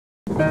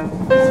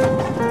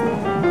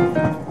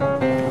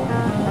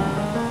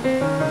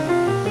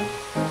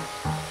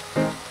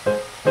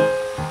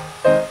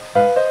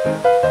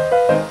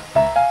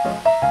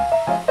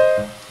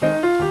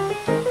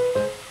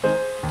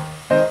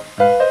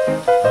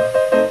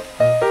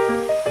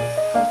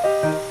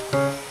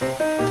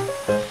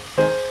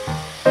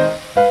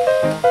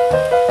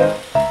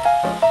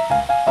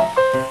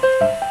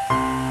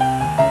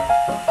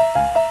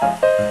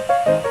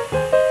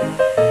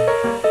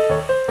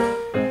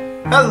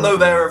Hello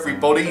there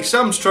everybody,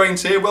 Sam's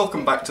Trains here,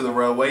 welcome back to the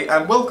railway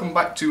and welcome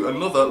back to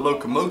another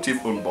locomotive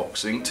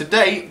unboxing.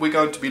 Today we're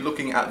going to be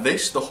looking at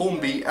this, the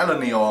Hornby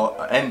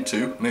LNER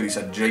N2, I nearly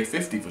said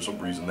J50 for some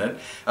reason then.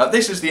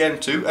 This is the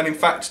N2 and in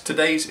fact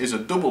today's is a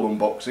double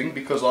unboxing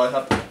because I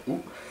had...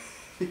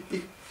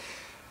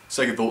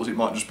 Second thoughts, it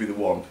might just be the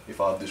one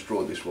if I've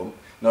destroyed this one.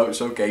 No,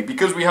 it's okay,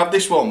 because we have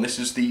this one. This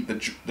is the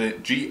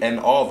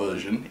GNR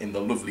version in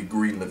the lovely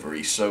green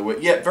livery. So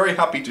yeah, very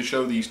happy to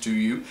show these to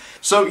you.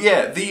 So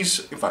yeah,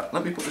 these, in fact,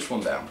 let me put this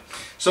one down.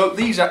 So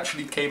these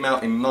actually came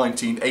out in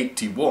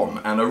 1981,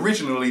 and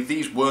originally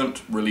these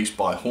weren't released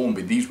by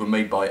Hornby. These were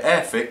made by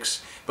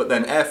Airfix, but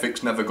then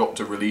Airfix never got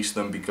to release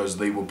them because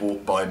they were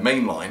bought by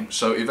Mainline.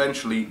 So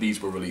eventually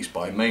these were released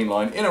by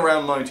Mainline in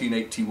around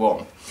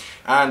 1981.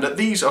 And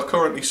these are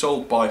currently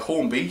sold by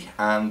Hornby,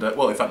 and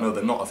well, in fact no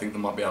they're not, I think they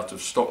might be out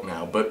of stock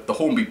now, but the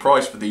Hornby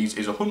price for these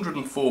is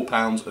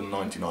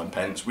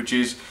 £104.99, which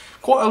is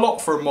quite a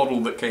lot for a model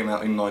that came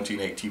out in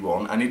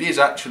 1981, and it is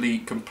actually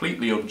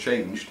completely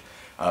unchanged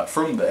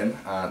from then.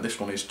 This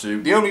one is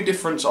too. The only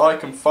difference I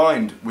can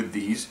find with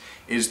these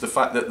is the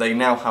fact that they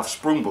now have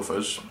sprung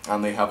buffers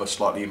and they have a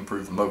slightly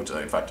improved motor,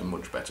 in fact a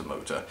much better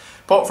motor.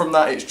 Apart from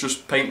that, it's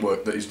just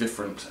paintwork that is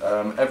different.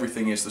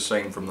 Everything is the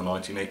same from the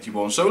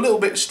 1981, so a little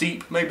bit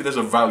steep, maybe there's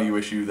a value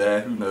issue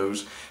there, who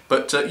knows.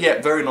 But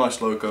yeah, very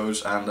nice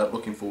locos, and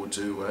looking forward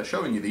to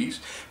showing you these.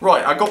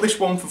 Right, I got this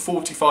one for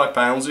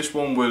 £45. This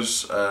one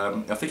was,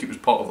 I think it was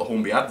part of the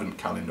Hornby Advent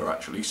calendar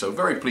actually, so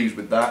very pleased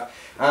with that.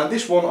 And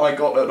this one I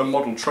got at a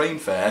model train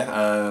fair,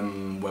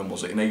 when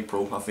was it, in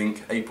April, I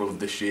think, April of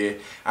this year.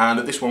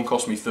 And this one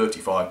cost me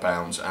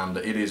 £35, and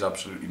it is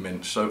absolutely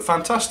mint. So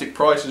fantastic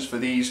prices for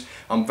these.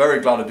 I'm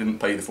very glad I didn't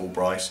pay the full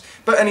price.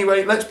 But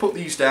anyway, let's put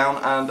these down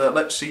and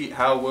let's see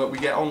how we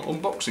get on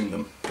unboxing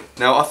them.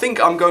 Now I think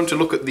I'm going to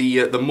look at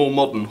the more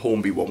modern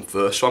Hornby one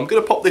first, so I'm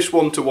going to pop this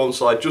one to one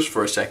side just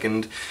for a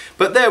second.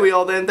 But there we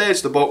are then,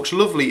 there's the box,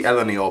 lovely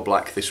LNER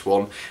black this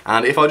one,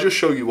 and if I just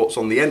show you what's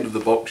on the end of the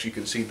box, you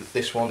can see that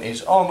this one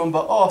is R number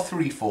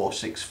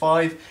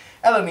R3465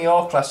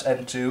 LNER Class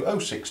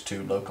N2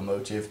 062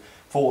 locomotive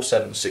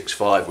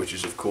 4765, which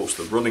is of course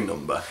the running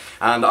number.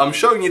 And I'm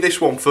showing you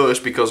this one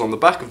first because on the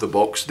back of the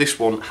box this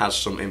one has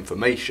some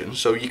information.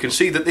 So you can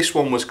see that this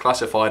one was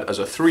classified as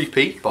a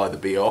 3P by the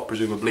BR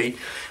presumably,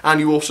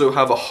 and you also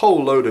have a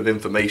whole load of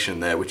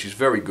information there which is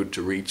very good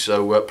to read,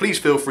 so please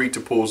feel free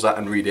to pause that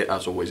and read it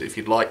as always if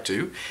you'd like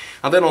to.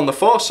 And then on the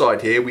far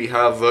side here we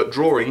have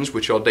drawings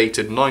which are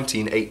dated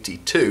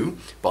 1982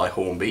 by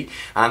Hornby,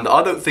 and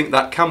I don't think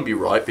that can be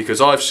right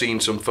because I've seen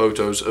some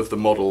photos of the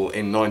model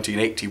in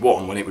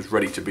 1981 when it was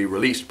ready to be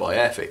released by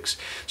Airfix.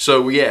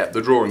 So yeah,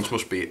 the drawings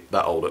must be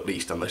that old at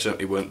least, and they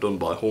certainly weren't done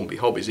by Hornby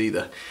Hobbies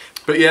either.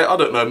 But yeah, I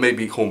don't know,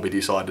 maybe Hornby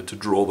decided to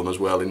draw them as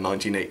well in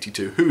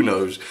 1982, who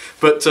knows.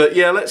 But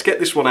yeah, let's get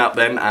this one out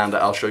then and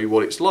I'll show you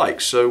what it's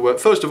like. So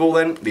first of all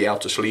then, the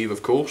outer sleeve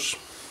of course.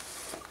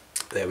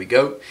 There we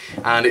go,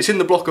 and it's in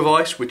the block of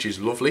ice, which is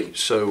lovely,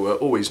 so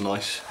always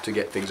nice to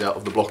get things out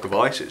of the block of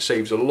ice. It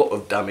saves a lot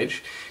of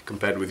damage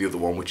compared with the other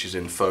one, which is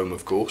in foam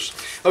of course.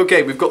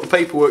 Okay, we've got the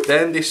paperwork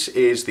then. This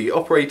is the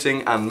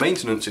operating and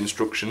maintenance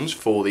instructions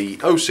for the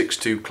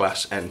 062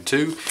 Class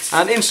N2,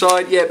 and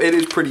inside, yep, it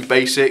is pretty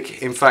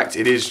basic. In fact,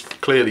 it is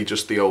clearly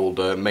just the old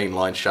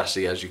mainline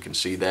chassis as you can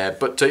see there,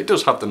 but it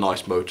does have the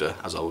nice motor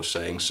as I was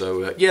saying,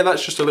 so yeah,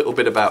 that's just a little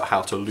bit about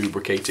how to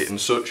lubricate it and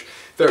such.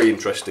 Very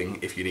interesting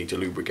if you need to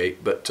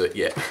lubricate, but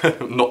yeah,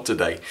 not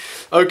today.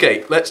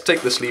 Okay, let's take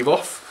the sleeve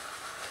off.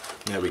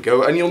 There we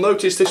go, and you'll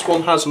notice this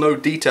one has no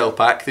detail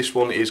pack. This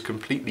one is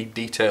completely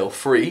detail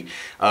free.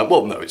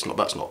 Well, no, it's not.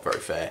 That's not very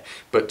fair,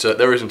 but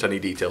there isn't any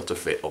detail to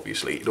fit,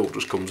 obviously. It all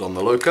just comes on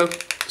the loco,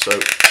 so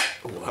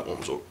oh, that one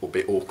was a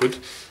bit awkward.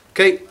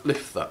 Okay,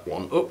 lift that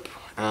one up.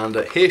 And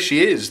here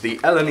she is, the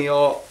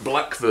LNER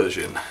black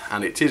version,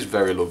 and it is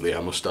very lovely,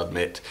 I must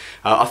admit.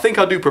 I think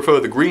I do prefer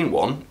the green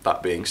one,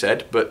 that being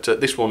said, but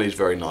this one is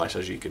very nice,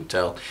 as you can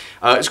tell.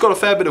 It's got a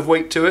fair bit of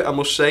weight to it, I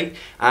must say,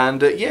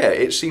 and yeah,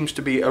 it seems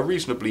to be a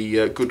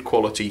reasonably good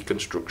quality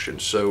construction.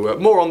 So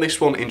more on this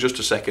one in just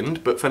a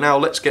second, but for now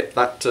let's get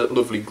that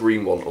lovely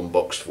green one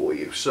unboxed for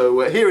you.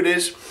 So here it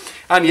is.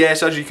 And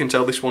yes, as you can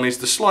tell, this one is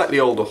the slightly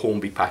older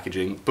Hornby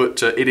packaging,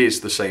 but it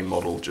is the same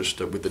model, just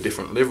with the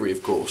different livery,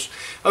 of course.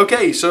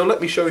 Okay, so let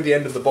me show you the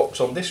end of the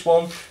box on this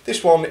one.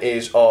 This one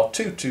is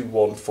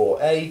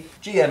R2214A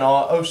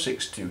GNR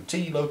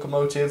 062T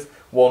locomotive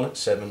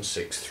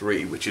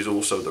 1763, which is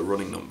also the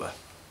running number.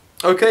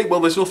 Okay, well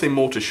there's nothing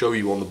more to show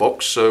you on the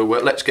box, so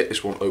let's get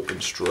this one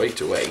open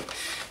straight away.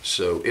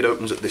 So it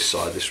opens at this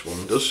side, this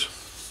one does.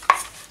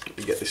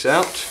 quickly get this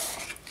out.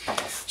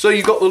 So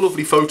you've got the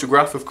lovely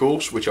photograph, of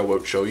course, which I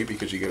won't show you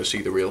because you're going to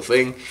see the real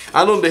thing.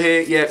 And under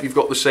here, yeah, you've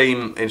got the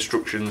same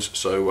instructions,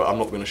 so I'm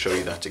not going to show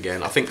you that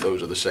again. I think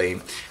those are the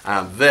same.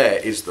 And there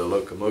is the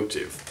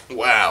locomotive.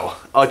 Wow,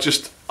 I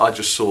just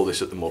saw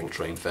this at the model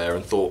train fair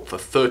and thought, for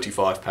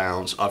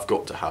 £35, I've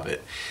got to have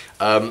it.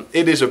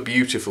 It is a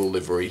beautiful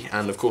livery,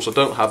 and of course I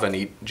don't have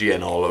any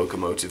GNR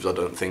locomotives, I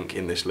don't think,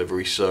 in this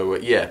livery, so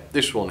yeah,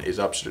 this one is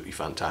absolutely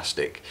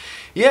fantastic.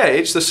 Yeah,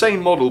 it's the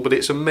same model, but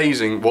it's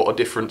amazing what a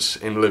difference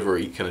in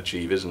livery can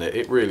achieve, isn't it?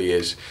 It really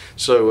is.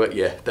 So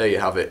yeah, there you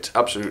have it,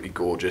 absolutely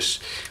gorgeous.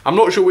 I'm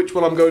not sure which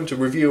one I'm going to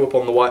review up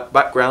on the white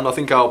background. I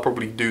think I'll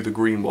probably do the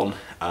green one,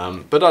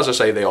 but as I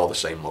say, they are the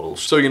same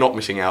models, so you're not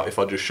missing out if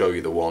I just show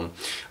you the one.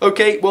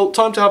 Okay, well,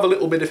 time to have a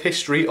little bit of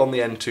history on the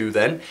N2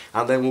 then,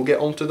 and then we'll get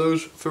on to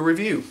those for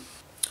review.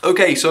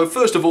 Okay, so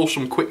first of all,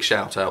 some quick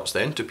shout outs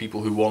then to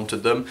people who wanted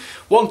them.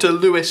 One to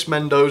Lewis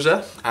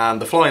Mendoza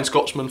and the Flying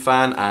Scotsman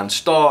fan and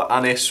Star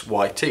Anis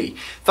YT.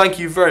 Thank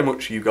you very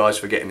much, you guys,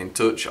 for getting in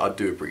touch. I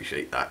do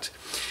appreciate that.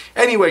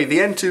 Anyway, the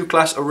N2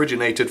 class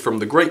originated from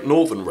the Great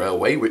Northern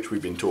Railway, which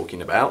we've been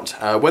talking about,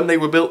 when they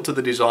were built to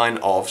the design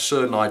of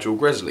Sir Nigel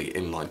Gresley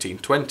in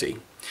 1920.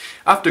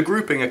 After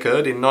grouping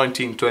occurred in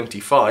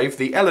 1925,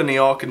 the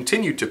LNER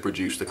continued to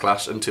produce the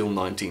class until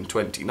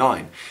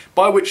 1929,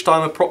 by which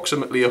time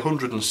approximately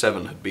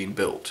 107 had been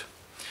built.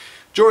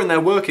 During their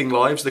working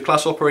lives, the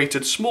class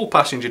operated small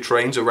passenger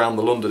trains around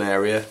the London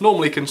area,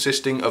 normally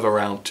consisting of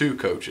around 2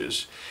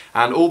 coaches.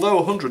 And although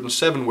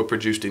 107 were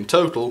produced in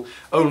total,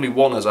 only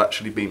 1 has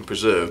actually been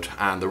preserved,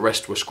 and the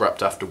rest were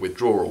scrapped after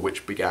withdrawal,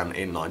 which began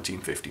in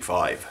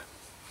 1955.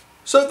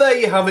 So there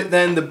you have it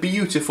then, the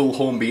beautiful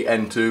Hornby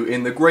N2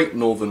 in the Great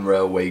Northern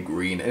Railway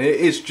green, and it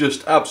is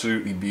just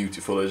absolutely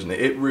beautiful, isn't it?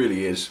 It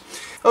really is.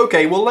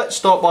 Okay, well, let's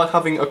start by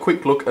having a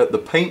quick look at the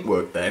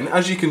paintwork then.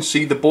 As you can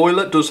see, the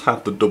boiler does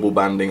have the double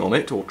banding on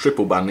it, or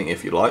triple banding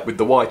if you like, with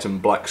the white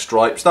and black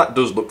stripes. That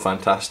does look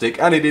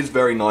fantastic, and it is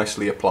very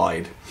nicely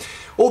applied.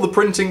 All the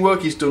printing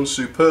work is done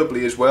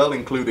superbly as well,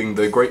 including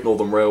the Great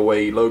Northern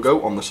Railway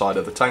logo on the side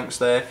of the tanks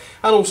there,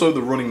 and also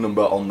the running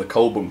number on the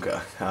coal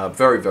bunker.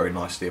 Very, very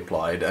nicely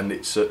applied, and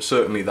it's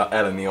certainly that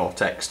LNER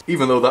text,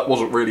 even though that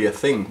wasn't really a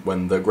thing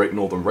when the Great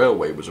Northern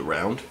Railway was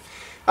around.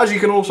 As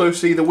you can also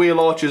see, the wheel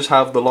arches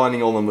have the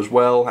lining on them as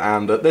well,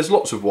 and there's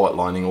lots of white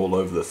lining all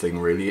over the thing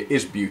really. It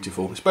is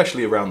beautiful,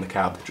 especially around the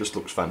cab, it just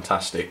looks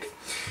fantastic.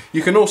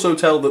 You can also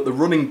tell that the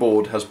running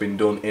board has been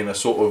done in a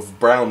sort of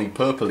browny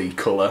purpley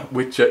colour,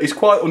 which is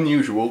quite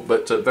unusual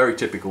but very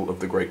typical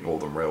of the Great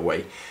Northern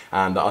Railway,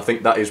 and I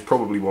think that is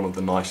probably one of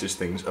the nicest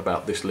things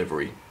about this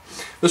livery.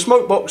 The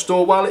smokebox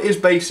door, while it is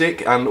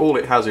basic and all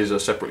it has is a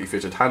separately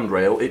fitted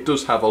handrail, it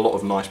does have a lot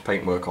of nice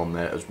paintwork on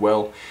there as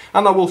well.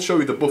 And I will show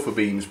you the buffer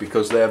beams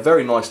because they're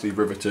very nicely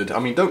riveted. I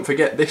mean, don't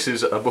forget this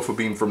is a buffer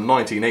beam from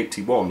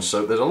 1981,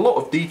 so there's a lot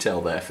of detail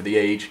there for the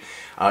age.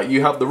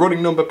 You have the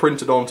running number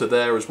printed onto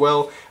there as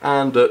well,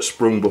 and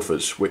sprung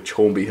buffers, which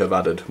Hornby have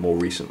added more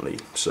recently.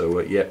 So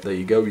yeah, there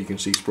you go, you can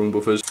see sprung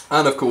buffers.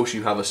 And of course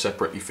you have a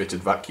separately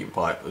fitted vacuum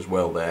pipe as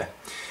well there.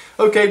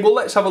 Okay, well,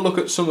 let's have a look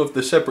at some of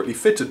the separately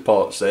fitted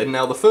parts then.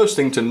 Now, the first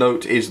thing to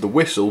note is the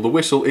whistle. The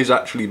whistle is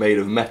actually made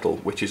of metal,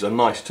 which is a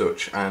nice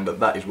touch, and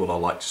that is what I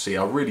like to see.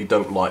 I really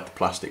don't like the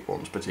plastic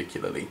ones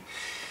particularly.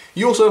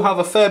 You also have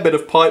a fair bit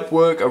of pipe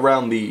work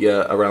around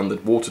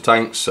the water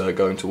tanks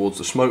going towards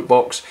the smoke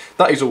box.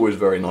 That is always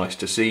very nice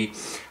to see.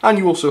 And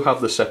you also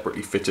have the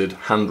separately fitted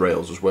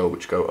handrails as well,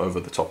 which go over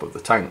the top of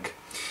the tank.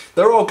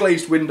 There are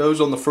glazed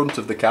windows on the front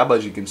of the cab,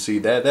 as you can see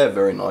there. They're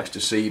very nice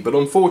to see, but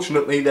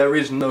unfortunately there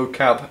is no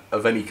cab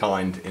of any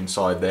kind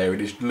inside there.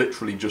 It is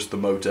literally just the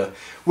motor,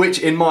 which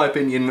in my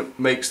opinion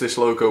makes this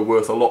loco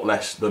worth a lot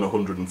less than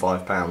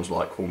 £105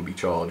 like Hornby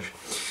charge.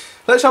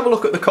 Let's have a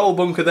look at the coal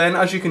bunker then.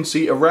 As you can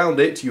see around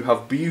it you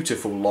have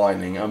beautiful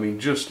lining. I mean,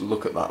 just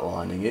look at that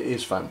lining, it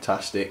is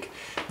fantastic.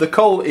 The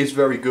coal is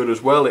very good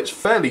as well. It's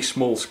fairly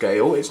small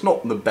scale. It's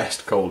not the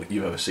best coal that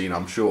you've ever seen,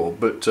 I'm sure,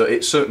 but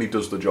it certainly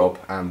does the job,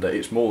 and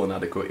it's more than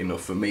adequate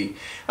enough for me.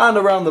 And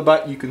around the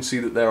back you can see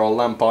that there are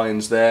lamp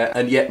irons there,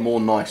 and yet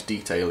more nice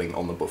detailing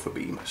on the buffer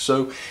beam.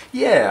 So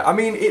yeah, I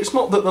mean, it's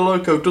not that the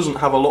loco doesn't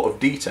have a lot of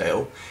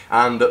detail,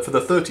 and for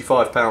the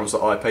 £35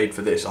 that I paid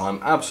for this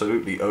I'm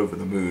absolutely over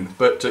the moon,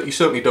 but you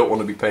certainly don't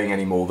want to be paying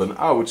any more than,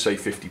 I would say,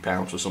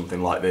 £50 for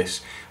something like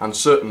this, and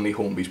certainly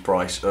Hornby's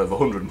price of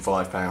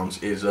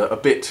 £105 is a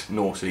bit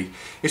naughty,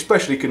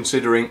 especially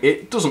considering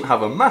it doesn't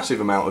have a massive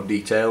amount of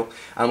detail,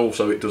 and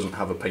also it doesn't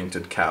have a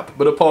painted cab.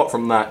 But apart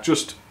from that,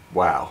 just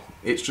wow,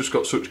 it's just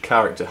got such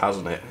character,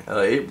 hasn't it?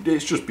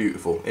 It's just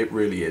beautiful, it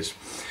really is.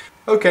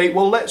 Okay,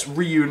 well, let's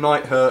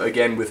reunite her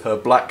again with her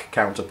black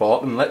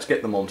counterpart, and let's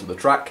get them onto the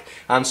track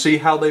and see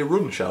how they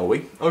run, shall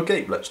we?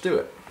 Okay, let's do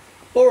it.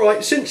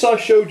 Alright, since I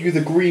showed you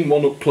the green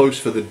one up close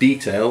for the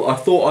detail, I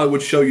thought I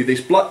would show you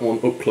this black one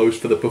up close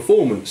for the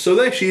performance. So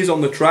there she is on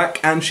the track,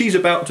 and she's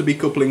about to be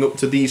coupling up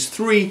to these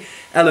 3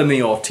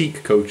 LNER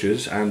teak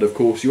coaches, and of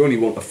course you only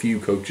want a few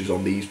coaches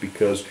on these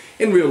because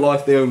In real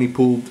life they only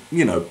pulled,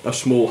 you know, a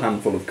small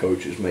handful of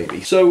coaches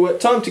maybe. So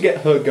time to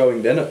get her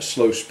going then at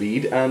slow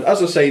speed, and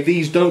as I say,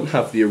 these don't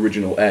have the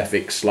original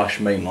Airfix /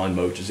 mainline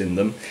motors in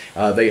them.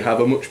 They have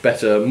a much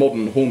better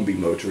modern Hornby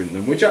motor in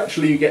them, which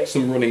actually gets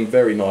them running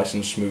very nice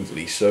and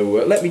smoothly. So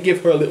let me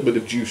give her a little bit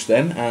of juice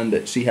then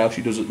and see how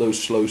she does at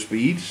those slow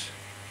speeds.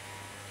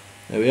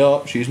 There we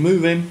are, she's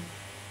moving.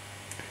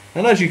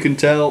 And as you can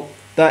tell,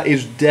 that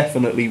is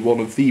definitely one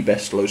of the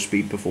best slow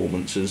speed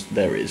performances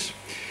there is.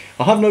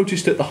 I have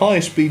noticed at the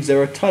higher speeds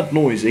they're a tad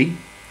noisy,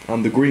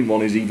 and the green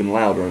one is even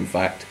louder in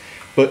fact,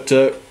 but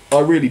I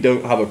really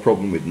don't have a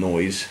problem with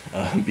noise,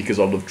 because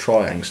I love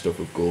Triang stuff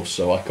of course,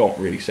 so I can't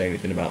really say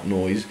anything about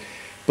noise.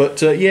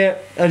 But yeah,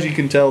 as you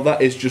can tell,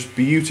 that is just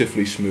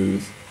beautifully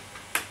smooth.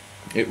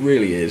 It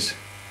really is.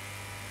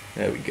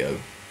 There we go.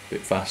 A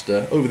bit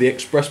faster. Over the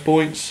express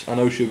points, I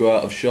know she'll go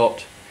out of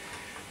shot,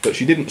 but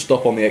she didn't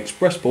stop on the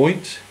express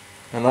point,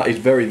 and that is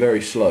very,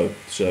 very slow.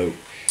 So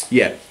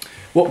yeah,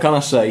 what can I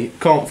say?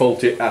 Can't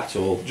fault it at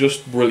all.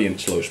 Just brilliant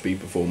slow speed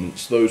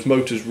performance. Those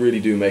motors really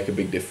do make a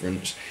big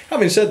difference.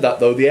 Having said that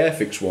though, the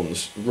Airfix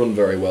ones run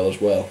very well as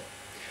well.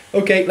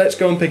 Okay, let's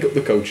go and pick up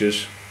the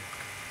coaches.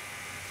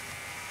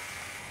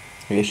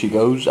 Here she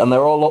goes, and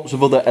there are lots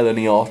of other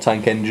LNER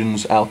tank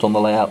engines out on the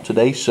layout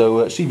today,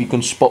 so see if you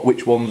can spot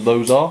which ones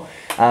those are.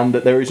 And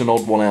there is an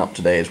odd one out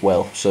today as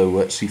well,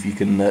 so see if you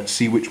can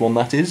see which one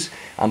that is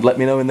and let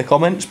me know in the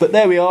comments. But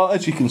there we are,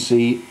 as you can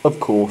see,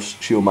 of course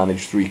she'll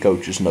manage 3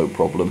 coaches no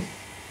problem.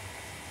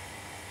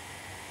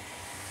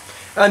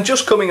 And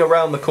just coming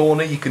around the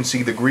corner you can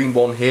see the green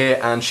one here,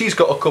 and she's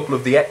got a couple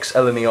of the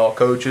ex-LNER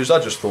coaches. I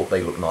just thought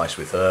they looked nice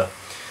with her.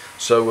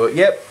 So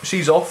yep,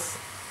 she's off.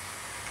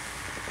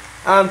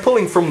 And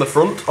pulling from the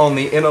front on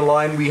the inner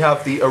line we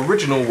have the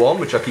original one,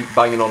 which I keep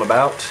banging on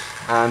about,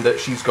 and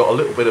she's got a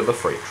little bit of a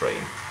freight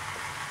train.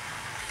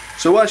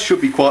 So as should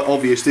be quite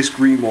obvious, this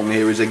green one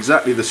here is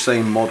exactly the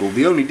same model.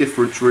 The only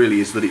difference really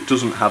is that it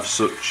doesn't have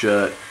such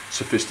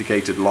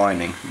sophisticated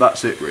lining.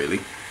 That's it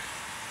really.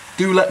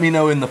 Do let me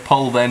know in the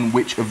poll then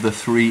which of the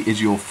 3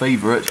 is your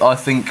favourite. I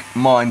think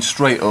mine,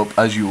 straight up,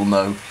 as you will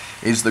know,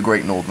 is the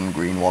Great Northern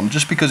Green one,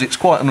 just because it's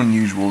quite an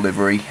unusual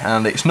livery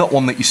and it's not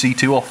one that you see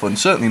too often,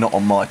 certainly not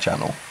on my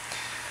channel.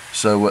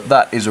 So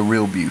that is a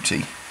real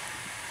beauty.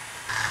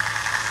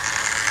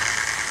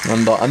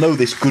 And I know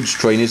this goods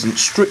train isn't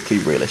strictly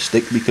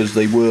realistic because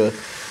they were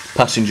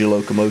passenger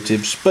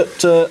locomotives,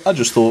 but I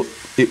just thought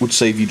it would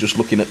save you just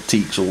looking at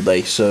teaks all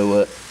day,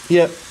 so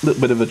yeah, a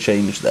little bit of a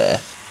change there.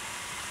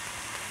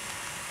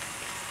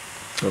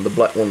 And the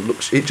black one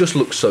it just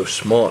looks so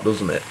smart,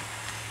 doesn't it?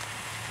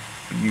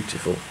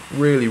 Beautiful,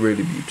 really,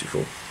 really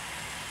beautiful.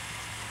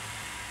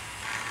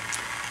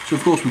 So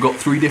of course we've got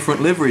 3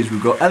 different liveries.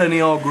 We've got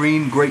LNER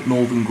green, Great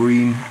Northern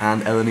green,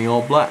 and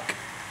LNER black.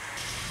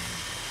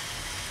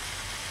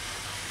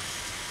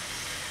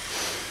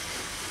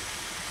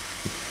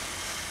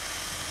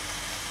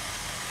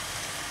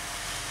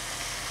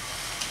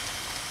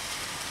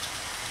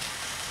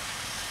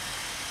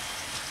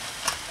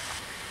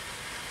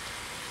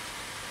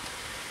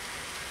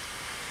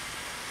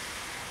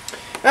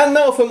 And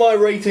now for my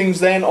ratings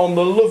then on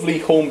the lovely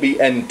Hornby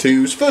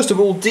N2s. First of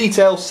all,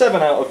 detail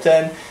 7 out of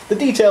 10. The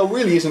detail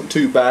really isn't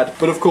too bad,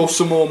 but of course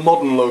some more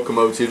modern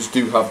locomotives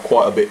do have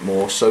quite a bit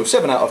more, so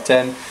 7 out of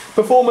 10.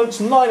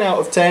 Performance 9 out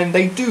of 10.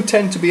 They do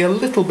tend to be a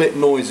little bit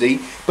noisy,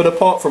 but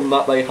apart from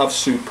that they have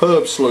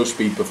superb slow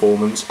speed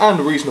performance and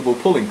reasonable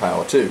pulling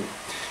power too.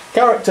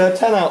 Character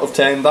 10 out of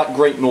 10. That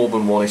Great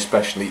Northern one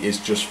especially is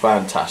just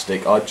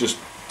fantastic. I just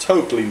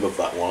totally love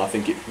that one. I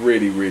think it's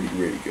really, really,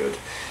 really good.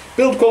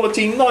 Build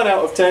quality 9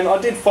 out of 10.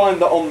 I did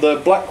find that on the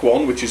black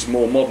one, which is a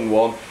more modern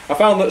one, I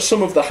found that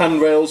some of the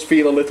handrails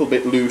feel a little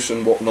bit loose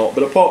and whatnot,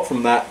 but apart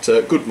from that,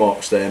 good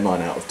marks there,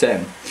 9 out of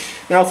 10.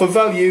 Now for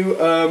value,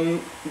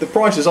 the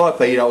prices I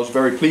paid I was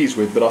very pleased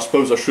with, but I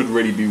suppose I should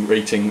really be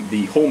rating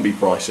the Hornby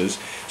prices.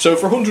 So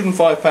for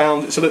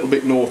 £105 it's a little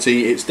bit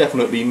naughty, it's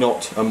definitely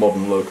not a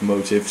modern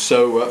locomotive,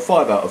 so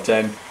 5 out of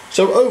 10.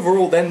 So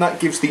overall then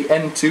that gives the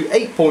N2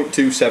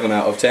 8.27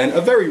 out of 10,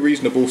 a very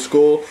reasonable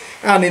score,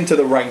 and into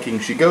the ranking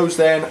she goes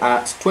then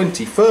at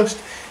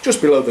 21st,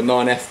 just below the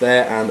 9F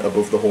there and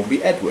above the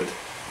Hornby Edward.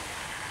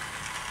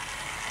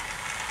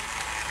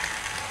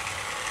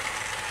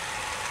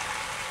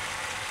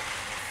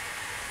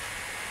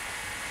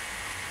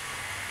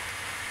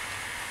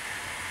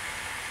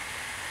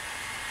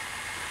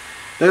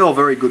 They are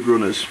very good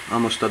runners, I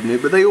must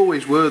admit, but they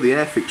always were, the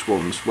Airfix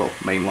ones, well,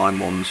 mainline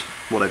ones,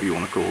 whatever you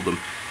want to call them.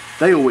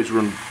 They always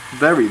run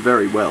very,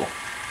 very well.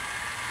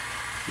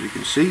 As you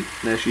can see,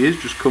 there she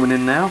is, just coming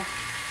in now.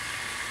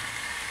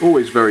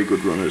 Always very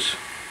good runners.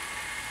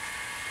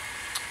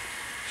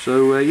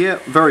 So yeah,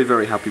 very,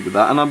 very happy with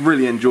that, and I'm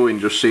really enjoying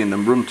just seeing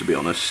them run, to be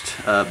honest.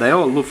 They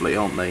are lovely,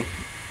 aren't they?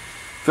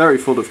 Very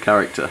full of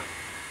character.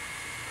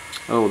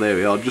 Oh, there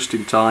we are, just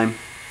in time.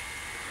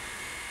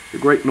 The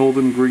Great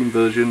Northern Green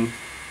version,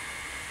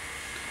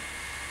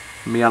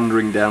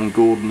 meandering down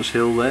Gordon's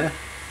Hill there.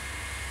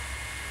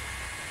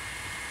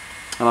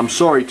 And I'm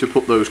sorry to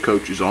put those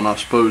coaches on. I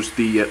suppose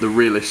the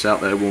realists out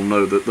there will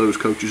know that those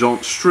coaches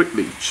aren't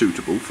strictly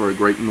suitable for a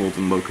Great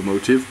Northern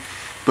locomotive.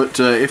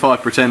 But if I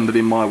pretend that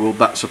in my world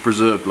that's a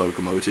preserved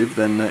locomotive,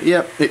 then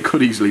yeah, it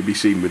could easily be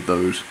seen with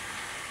those.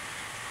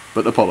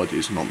 But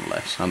apologies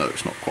nonetheless, I know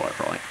it's not quite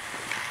right.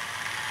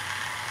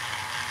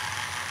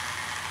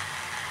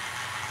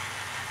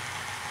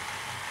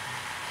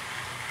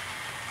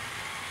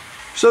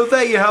 So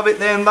there you have it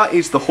then, that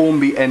is the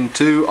Hornby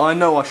N2. I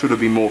know I should have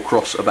been more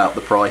cross about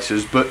the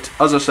prices, but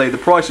as I say, the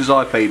prices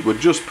I paid were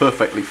just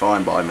perfectly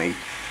fine by me.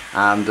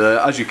 And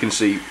as you can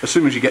see, as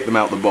soon as you get them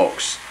out the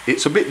box,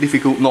 it's a bit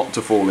difficult not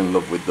to fall in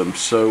love with them.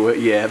 So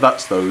yeah,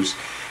 that's those.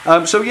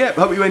 So yeah,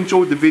 hope you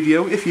enjoyed the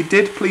video. If you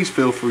did, please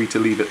feel free to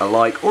leave it a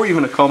like or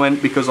even a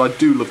comment, because I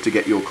do love to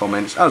get your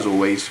comments, as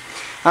always.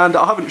 And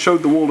I haven't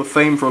showed the Wall of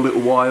Fame for a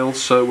little while,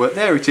 so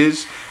there it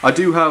is. I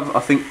do have,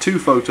 I think, 2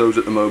 photos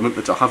at the moment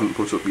that I haven't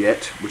put up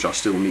yet, which I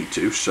still need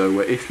to,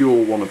 so if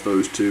you're one of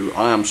those 2,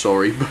 I am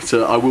sorry, but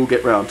I will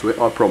get round to it,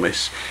 I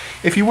promise.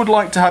 If you would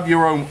like to have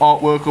your own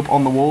artwork up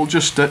on the wall,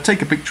 just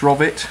take a picture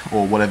of it,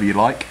 or whatever you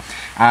like,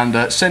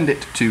 and send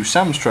it to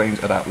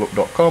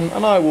samstrains@outlook.com,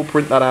 and I will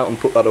print that out and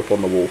put that up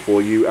on the wall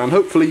for you, and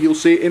hopefully you'll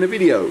see it in a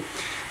video.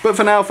 But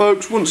for now,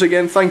 folks, once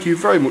again, thank you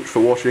very much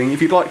for watching.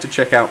 If you'd like to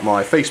check out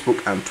my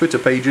Facebook and Twitter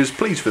pages,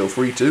 please feel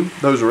free to.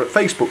 Those are at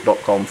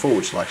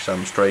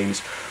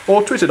facebook.com/samstrains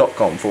or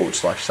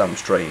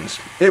twitter.com/samstrains.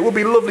 It would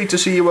be lovely to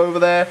see you over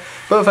there.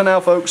 But for now,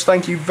 folks,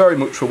 thank you very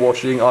much for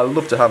watching. I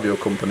love to have your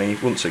company,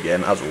 once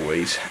again, as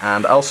always.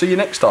 And I'll see you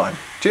next time.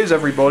 Cheers,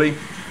 everybody.